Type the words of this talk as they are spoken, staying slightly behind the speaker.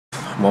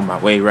I'm on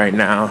my way right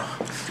now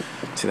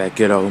to that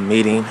good old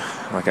meeting.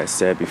 Like I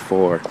said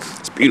before,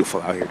 it's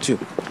beautiful out here too.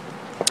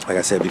 Like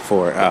I said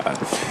before, I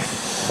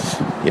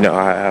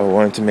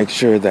wanted to make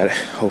sure that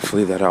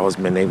hopefully that I was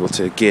been able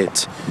to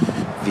get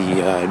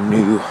the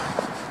new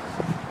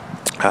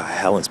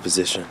Helen's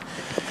position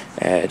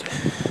at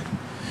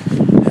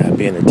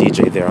being a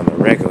DJ there on the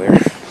regular.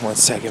 1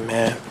 second,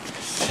 man.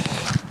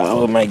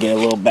 Oh, it might get a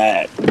little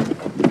bad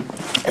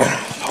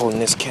holding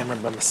this camera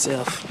by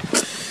myself.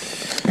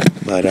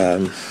 But I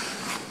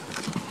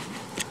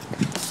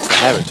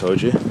haven't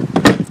told you.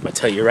 I'm gonna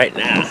tell you right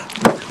now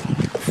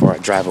before I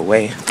drive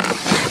away.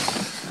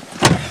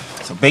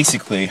 So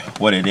basically,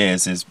 what it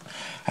is I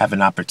have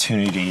an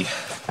opportunity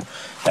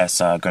that's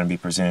going to be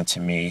presented to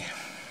me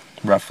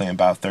roughly in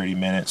about 30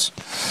 minutes.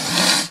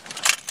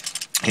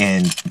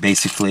 And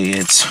basically,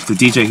 it's the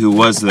DJ who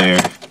was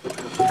there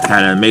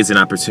had an amazing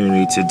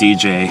opportunity to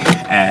DJ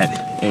at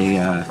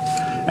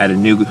a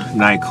new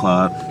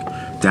nightclub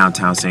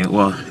downtown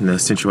in the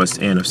Central West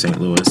End of St.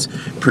 Louis.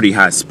 Pretty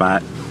hot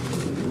spot.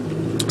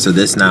 So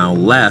this now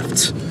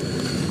left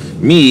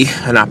me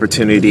an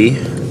opportunity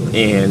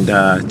and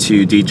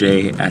to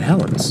DJ at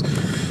Helen's.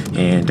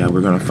 And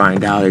we're going to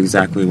find out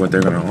exactly what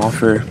they're going to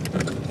offer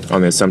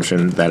on the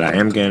assumption that I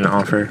am getting an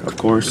offer, of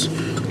course.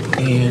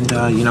 And,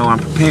 I'm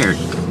prepared.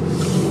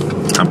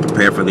 I'm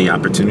prepared for the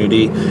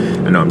opportunity.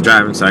 I know I'm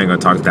driving, so I ain't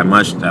going to talk that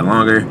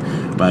longer.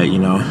 But,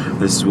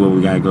 this is what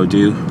we got to go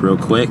do real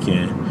quick.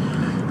 And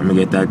I'm going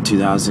to get that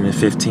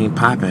 2015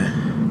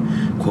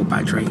 popping. Quote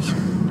by Drake,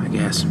 I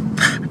guess.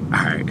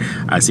 Alright,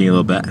 I'll see you in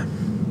a little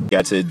bit.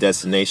 Got to the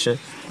destination.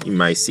 You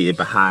might see it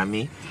behind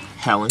me.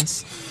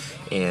 Helen's.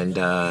 And,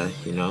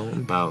 I'm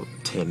about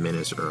 10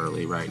 minutes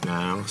early right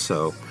now.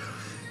 So,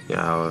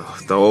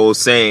 the old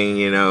saying,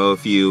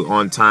 if you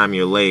on time,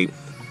 you're late.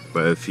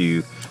 But if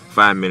you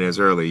 5 minutes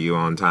early, you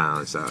on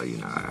time. So,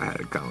 I had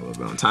to come a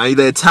little bit on time.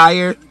 Either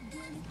tired,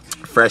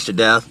 fresh to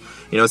death.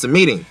 It's a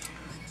meeting.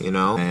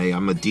 Hey,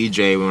 I'm a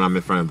DJ when I'm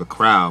in front of a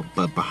crowd,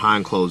 but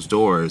behind closed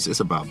doors, it's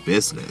about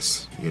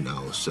business.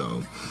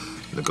 So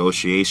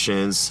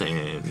negotiations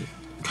and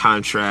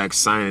contracts,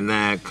 signing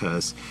that,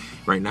 because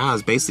right now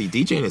it's basically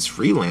DJing is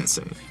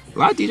freelancing. A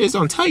lot of DJs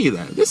don't tell you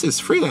that. This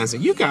is freelancing.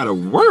 You gotta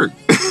work.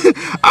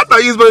 I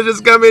thought you was supposed to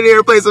just come in here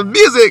and play some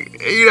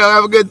music,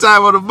 have a good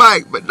time on the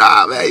mic. But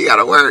nah, man, you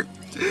gotta work.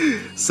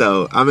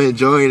 So I'm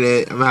enjoying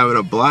it. I'm having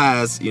a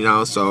blast,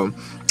 so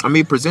I'm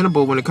being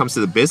presentable when it comes to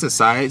the business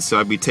side. So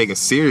I'd be taken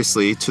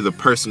seriously to the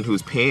person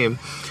who's paying,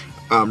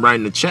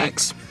 writing the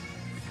checks.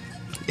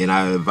 And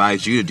I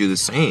advise you to do the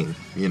same,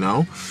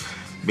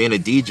 Being a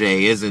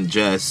DJ isn't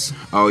just,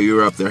 oh,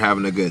 you're up there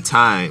having a good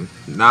time.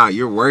 Nah,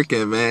 you're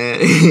working, man.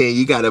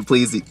 You gotta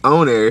please the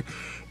owner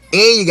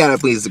and you gotta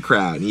please the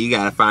crowd. And you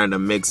gotta find a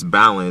mixed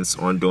balance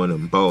on doing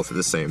them both at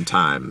the same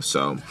time.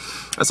 So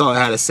that's all I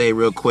had to say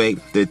real quick.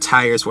 The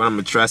tires, what I'm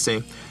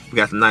addressing. We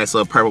got the nice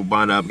little purple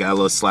bun up, got a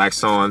little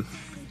slacks on.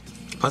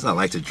 Plus I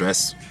like to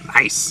dress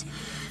nice.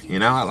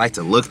 I like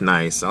to look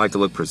nice. I like to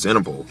look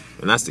presentable.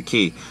 And that's the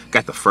key.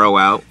 Got the fro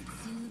out.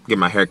 Get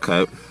my hair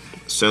cut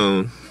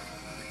soon.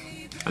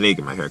 I need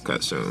to get my hair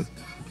cut soon.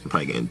 I'm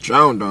probably getting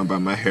droned on by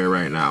my hair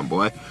right now,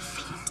 boy.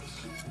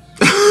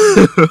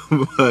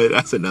 But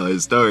that's another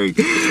story.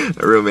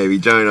 A real baby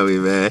joined on me,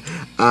 man.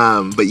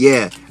 But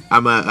yeah,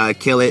 I'm gonna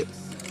kill it.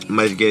 I'm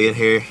gonna get in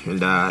here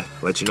and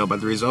let you know about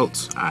the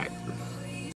results. All right.